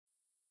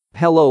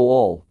Hello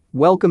all,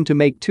 welcome to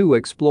Make 2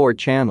 Explore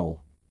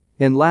channel.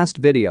 In last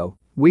video,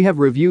 we have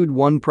reviewed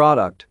one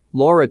product,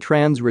 LoRa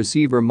Trans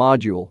Receiver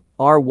Module,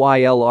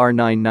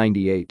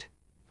 RYLR998.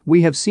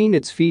 We have seen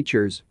its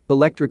features,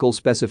 electrical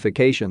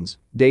specifications,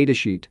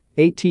 datasheet,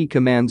 AT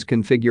commands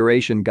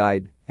configuration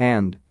guide,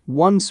 and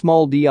one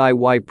small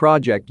DIY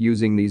project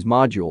using these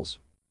modules.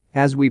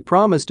 As we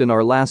promised in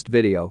our last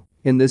video,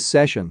 in this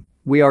session,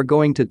 we are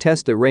going to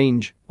test the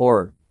range,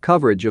 or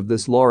coverage of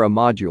this LoRa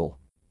module.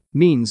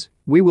 Means,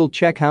 we will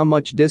check how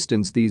much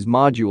distance these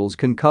modules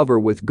can cover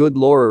with good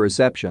LoRa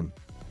reception.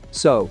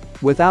 So,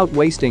 without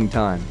wasting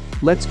time,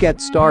 let's get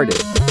started.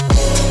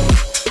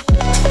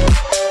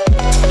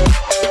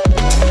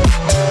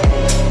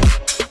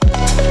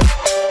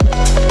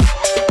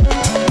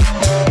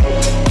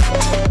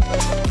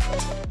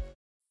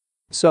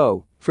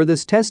 So, for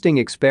this testing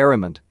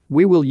experiment,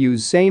 we will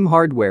use same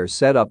hardware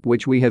setup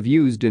which we have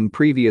used in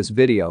previous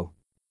video.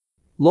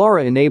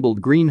 LoRa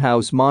enabled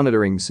greenhouse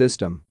monitoring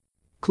system.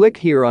 Click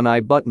here on I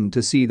button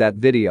to see that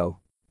video.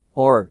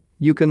 Or,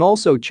 you can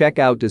also check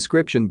out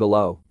description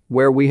below,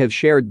 where we have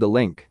shared the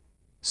link.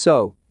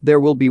 So,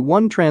 there will be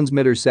one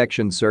transmitter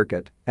section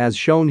circuit, as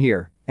shown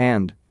here,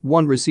 and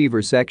one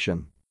receiver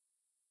section.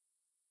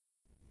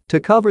 To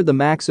cover the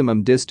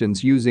maximum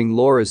distance using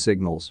LoRa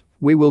signals,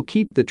 we will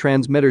keep the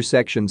transmitter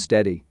section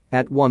steady,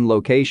 at one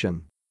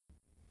location.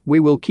 We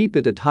will keep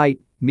it at height,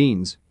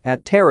 means,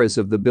 at terrace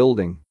of the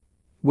building,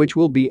 which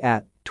will be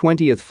at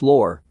 20th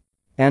floor.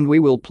 And we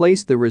will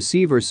place the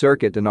receiver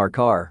circuit in our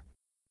car.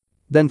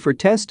 Then for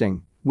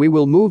testing, we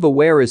will move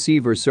away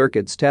receiver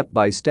circuit step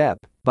by step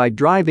by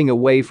driving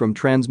away from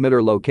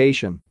transmitter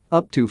location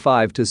up to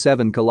 5 to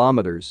 7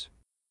 kilometers.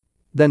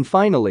 Then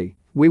finally,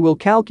 we will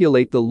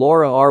calculate the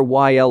LoRa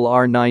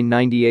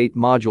RYLR998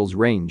 module's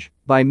range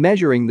by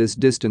measuring this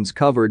distance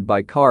covered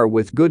by car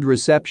with good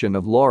reception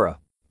of LoRa.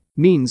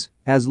 Means,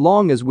 as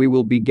long as we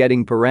will be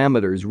getting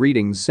parameters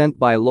readings sent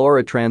by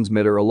LoRa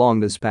transmitter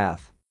along this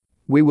path,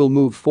 we will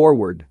move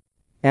forward.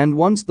 And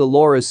once the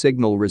LoRa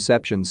signal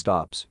reception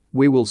stops,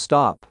 we will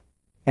stop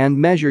and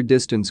measure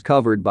distance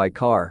covered by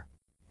car.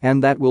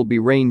 And that will be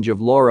range of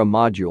LoRa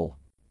module.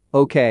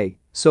 Okay,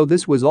 so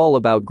this was all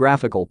about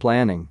graphical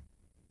planning.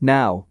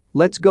 Now,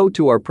 let's go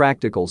to our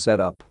practical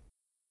setup.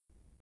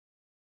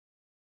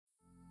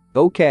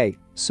 Okay,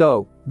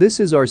 so this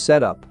is our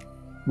setup,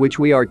 which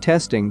we are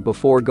testing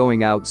before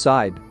going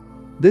outside.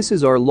 This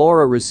is our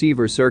LoRa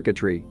receiver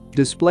circuitry,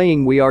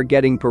 displaying we are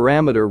getting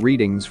parameter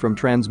readings from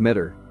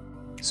transmitter.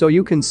 So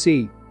you can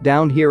see,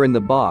 down here in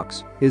the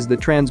box, is the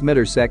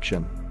transmitter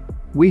section.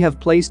 We have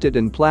placed it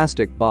in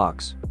plastic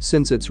box,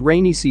 since it's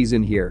rainy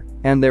season here,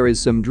 and there is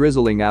some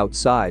drizzling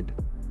outside.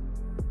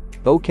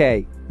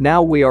 Okay,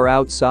 now we are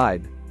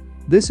outside.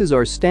 This is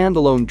our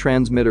standalone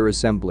transmitter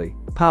assembly,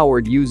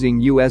 powered using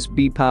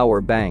USB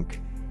power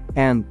bank.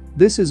 And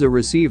this is a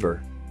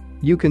receiver.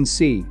 You can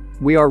see,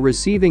 we are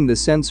receiving the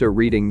sensor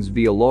readings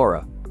via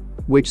LoRa,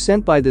 which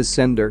sent by this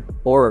sender,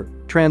 or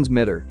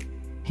transmitter.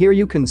 Here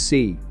you can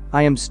see,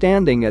 I am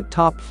standing at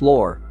top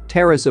floor,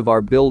 terrace of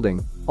our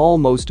building,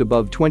 almost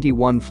above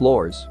 21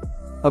 floors.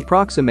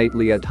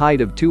 Approximately at height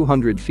of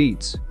 200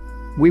 feet.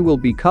 We will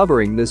be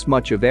covering this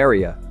much of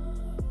area.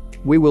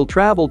 We will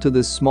travel to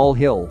this small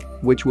hill,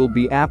 which will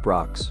be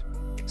approx.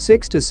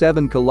 6 to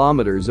 7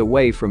 kilometers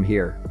away from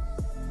here.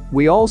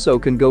 We also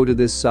can go to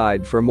this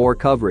side for more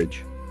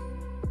coverage.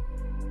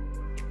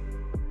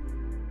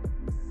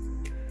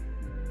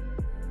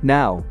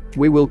 Now,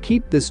 we will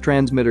keep this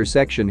transmitter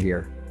section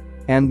here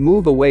and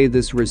move away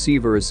this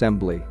receiver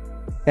assembly.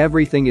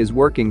 Everything is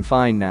working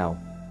fine now.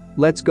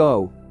 Let's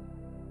go.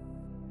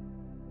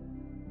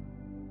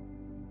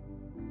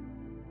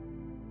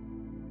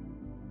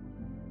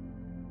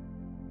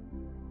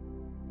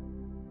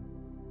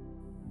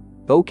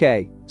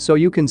 Okay, so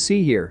you can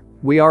see here,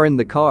 we are in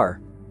the car.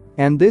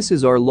 And this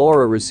is our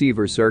LoRa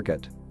receiver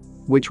circuit,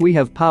 which we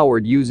have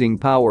powered using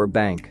power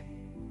bank.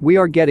 We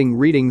are getting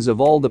readings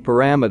of all the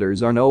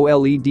parameters on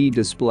OLED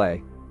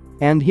display.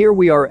 And here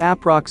we are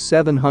approx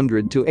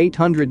 700 to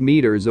 800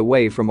 meters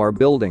away from our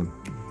building.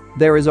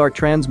 There is our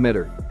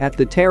transmitter at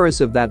the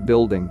terrace of that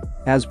building,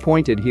 as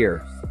pointed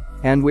here.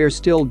 And we're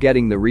still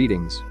getting the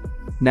readings.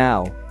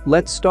 Now,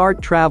 let's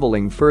start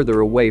traveling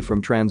further away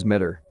from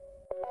transmitter.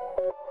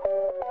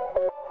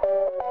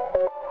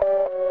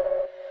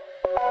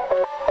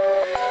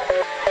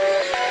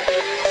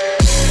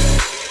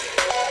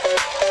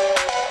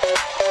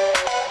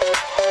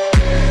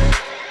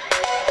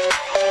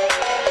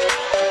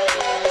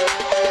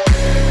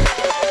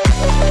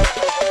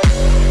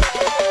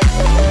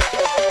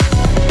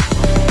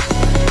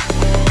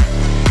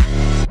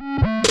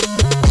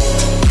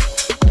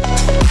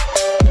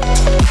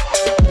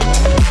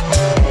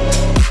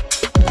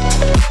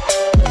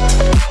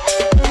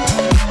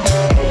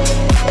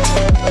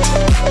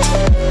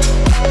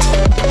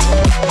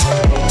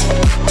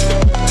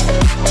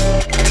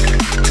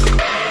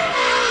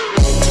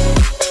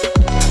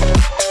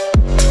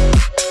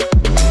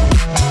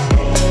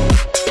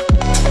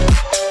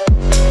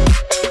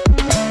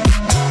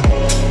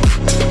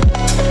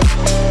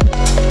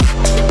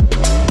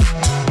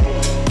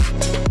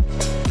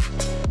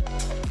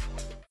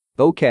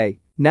 Okay,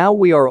 now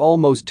we are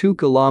almost 2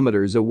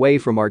 kilometers away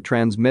from our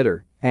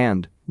transmitter,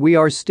 and we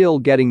are still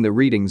getting the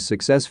readings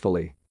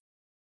successfully.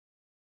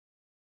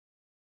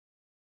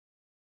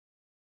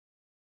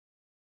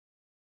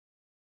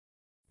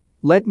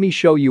 Let me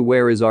show you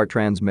where is our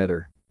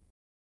transmitter.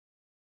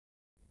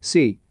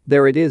 See,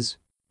 there it is.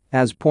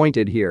 As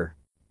pointed here.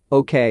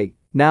 Okay,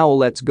 now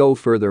let's go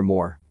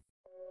furthermore.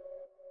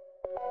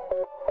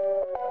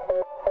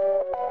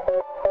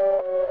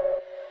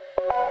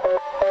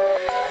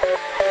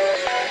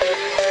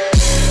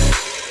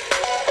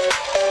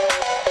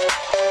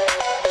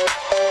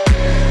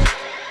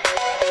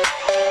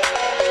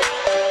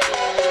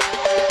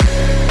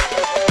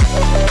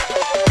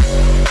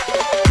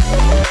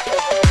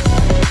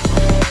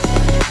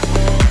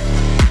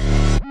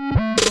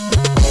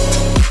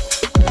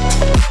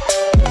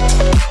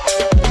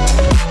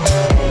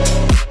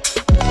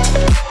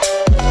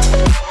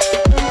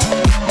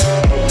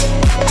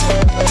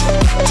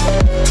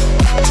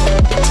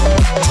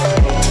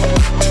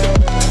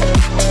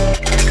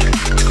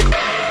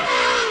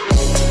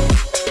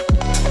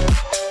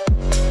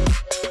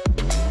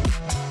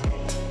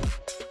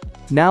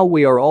 Now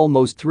we are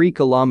almost 3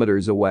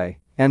 kilometers away,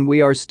 and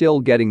we are still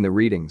getting the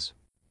readings.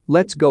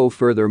 Let's go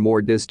further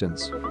more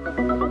distance.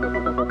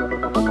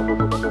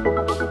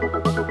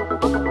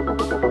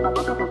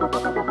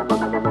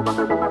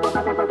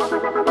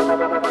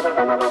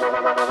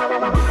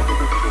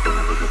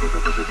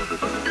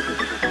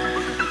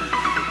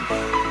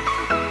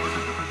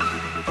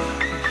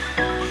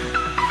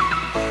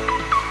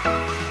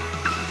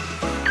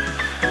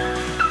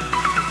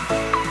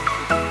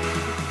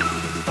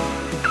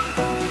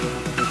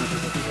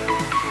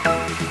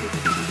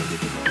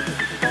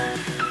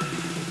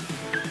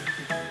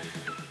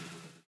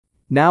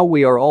 Now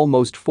we are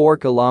almost 4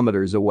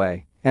 kilometers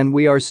away, and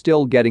we are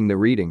still getting the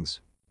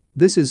readings.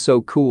 This is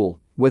so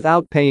cool,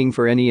 without paying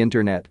for any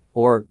internet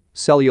or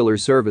cellular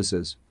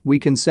services, we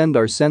can send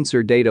our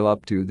sensor data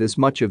up to this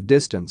much of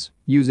distance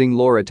using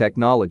LoRa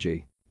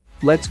technology.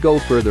 Let's go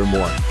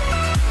furthermore.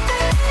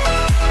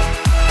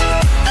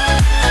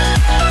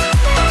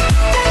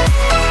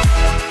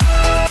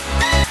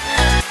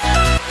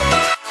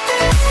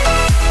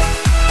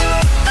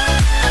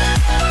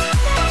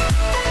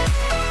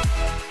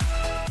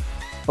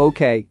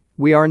 Okay,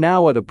 we are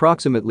now at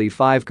approximately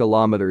 5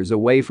 kilometers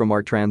away from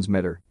our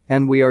transmitter,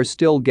 and we are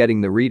still getting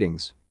the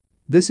readings.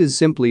 This is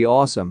simply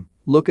awesome.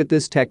 Look at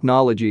this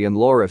technology and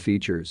LoRa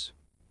features,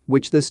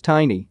 which this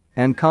tiny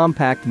and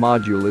compact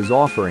module is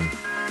offering.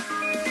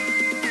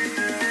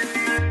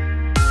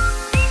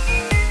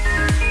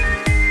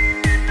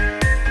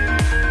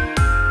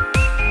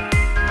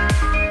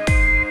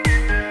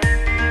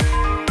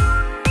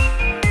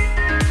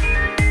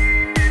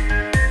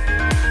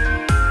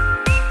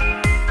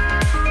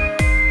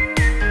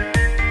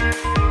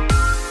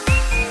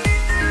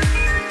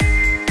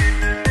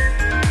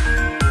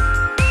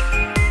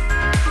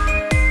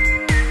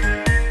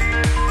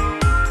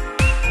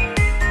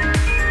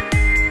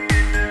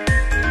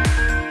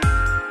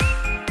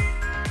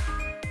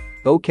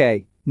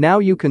 Okay, now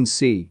you can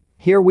see,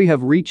 here we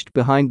have reached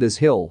behind this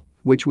hill,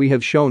 which we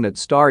have shown at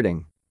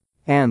starting.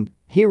 And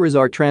here is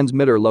our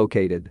transmitter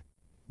located.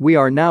 We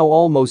are now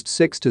almost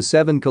 6 to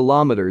 7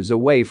 kilometers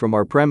away from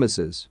our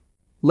premises.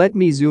 Let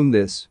me zoom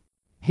this.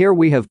 Here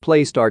we have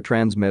placed our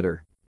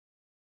transmitter.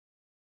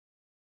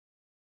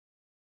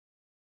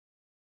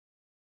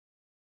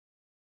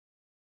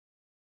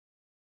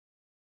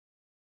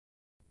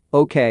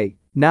 Okay,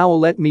 now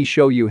let me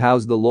show you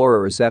how's the LoRa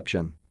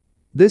reception.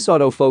 This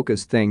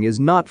autofocus thing is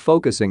not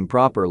focusing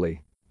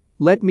properly.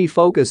 Let me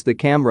focus the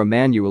camera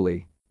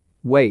manually.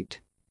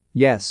 Wait.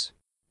 Yes.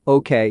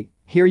 Okay,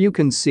 here you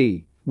can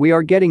see, we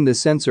are getting the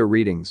sensor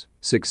readings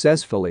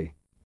successfully.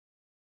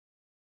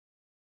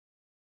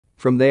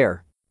 From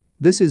there.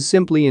 This is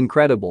simply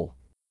incredible.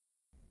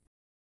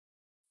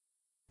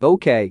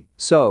 Okay,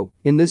 so,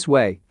 in this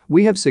way,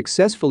 we have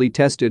successfully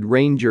tested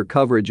range or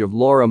coverage of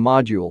LoRa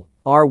Module,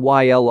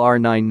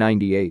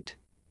 RYLR998.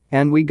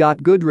 And we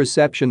got good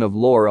reception of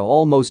LoRa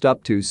almost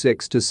up to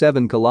 6 to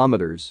 7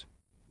 kilometers.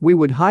 We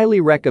would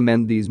highly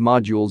recommend these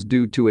modules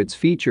due to its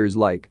features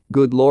like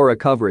good LoRa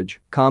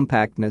coverage,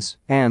 compactness,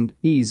 and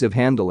ease of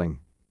handling.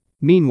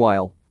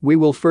 Meanwhile, we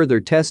will further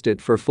test it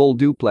for full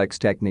duplex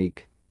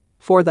technique.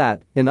 For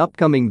that, in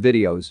upcoming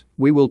videos,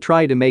 we will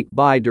try to make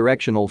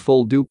bi-directional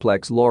full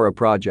duplex LoRa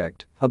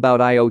project about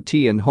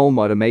IoT and home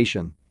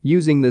automation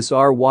using this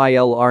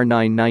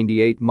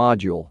RYLR998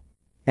 module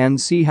and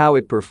see how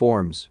it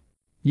performs.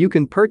 You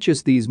can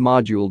purchase these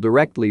modules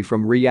directly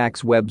from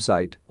Reyax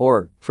website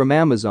or from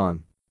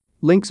Amazon.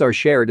 Links are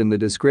shared in the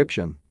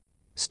description.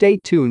 Stay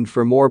tuned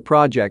for more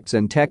projects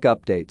and tech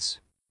updates.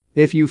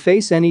 If you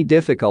face any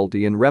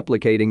difficulty in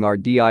replicating our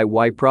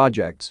DIY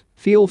projects,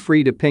 feel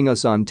free to ping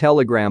us on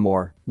Telegram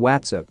or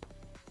WhatsApp.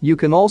 You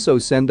can also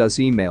send us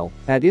email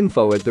at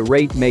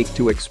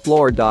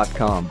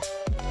info@make2explore.com.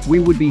 We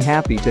would be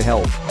happy to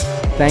help.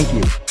 Thank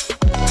you.